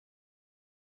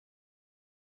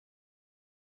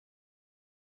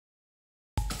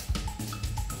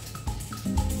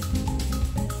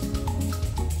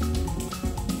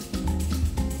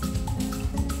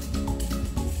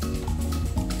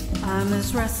I'm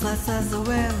as restless as a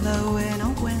willow in a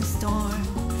windstorm.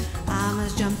 I'm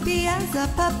as jumpy as a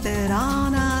puppet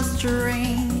on a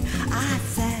string. I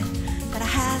said that I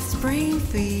had spring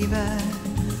fever,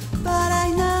 but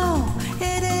I know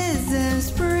it isn't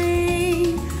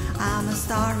spring. I'm as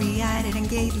starry-eyed and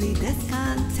gaily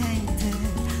discontented,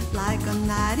 like a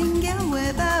nightingale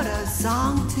without a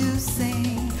song to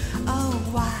sing. Oh,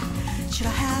 why should I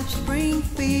have spring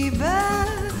fever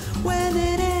when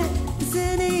it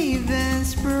isn't even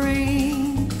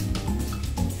spring?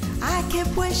 I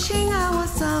kept wishing I was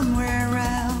somewhere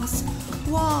else,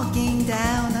 walking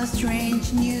down a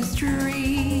strange new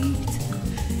street,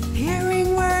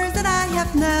 hearing words that I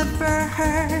have never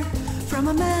heard from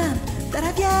a man that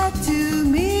I've yet to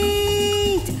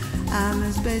meet. I'm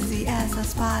as busy as a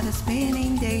spider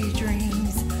spinning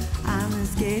daydreams. I'm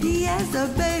as giddy as a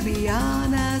baby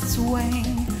on a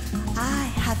swing.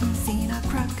 I haven't seen a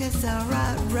crocus or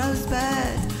a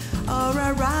rosebud or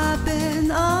a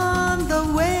robin on the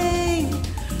wing,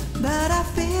 but I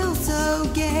feel so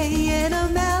gay in a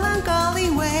melancholy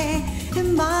way. It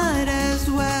might as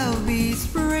well be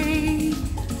spring.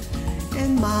 It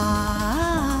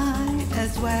might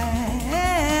as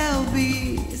well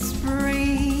be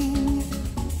spring.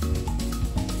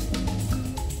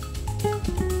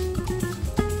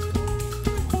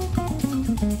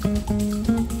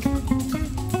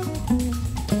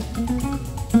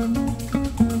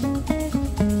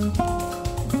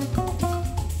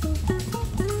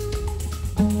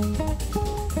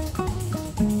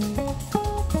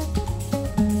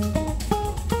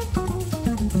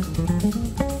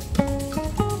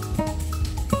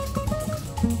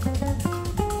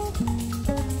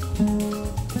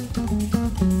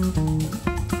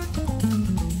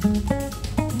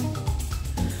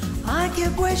 I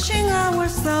kept wishing I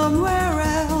was somewhere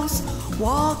else,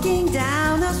 walking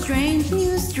down a strange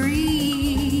new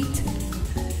street,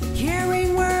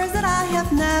 hearing words that I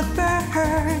have never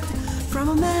heard from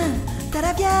a man that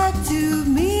I've yet to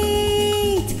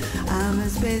meet. I'm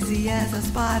as busy as a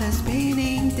spider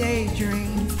spinning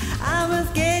daydreams. I'm as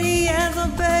giddy as a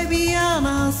baby on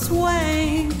a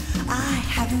swing. I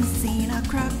haven't seen a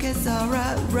crocus or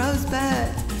a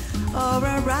rosebud or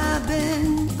a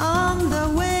robin on the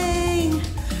wing,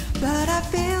 but I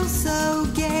feel so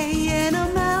gay in a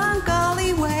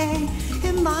melancholy way.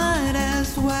 It might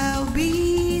as well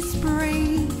be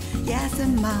spring. Yes, it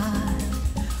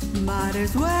might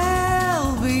as well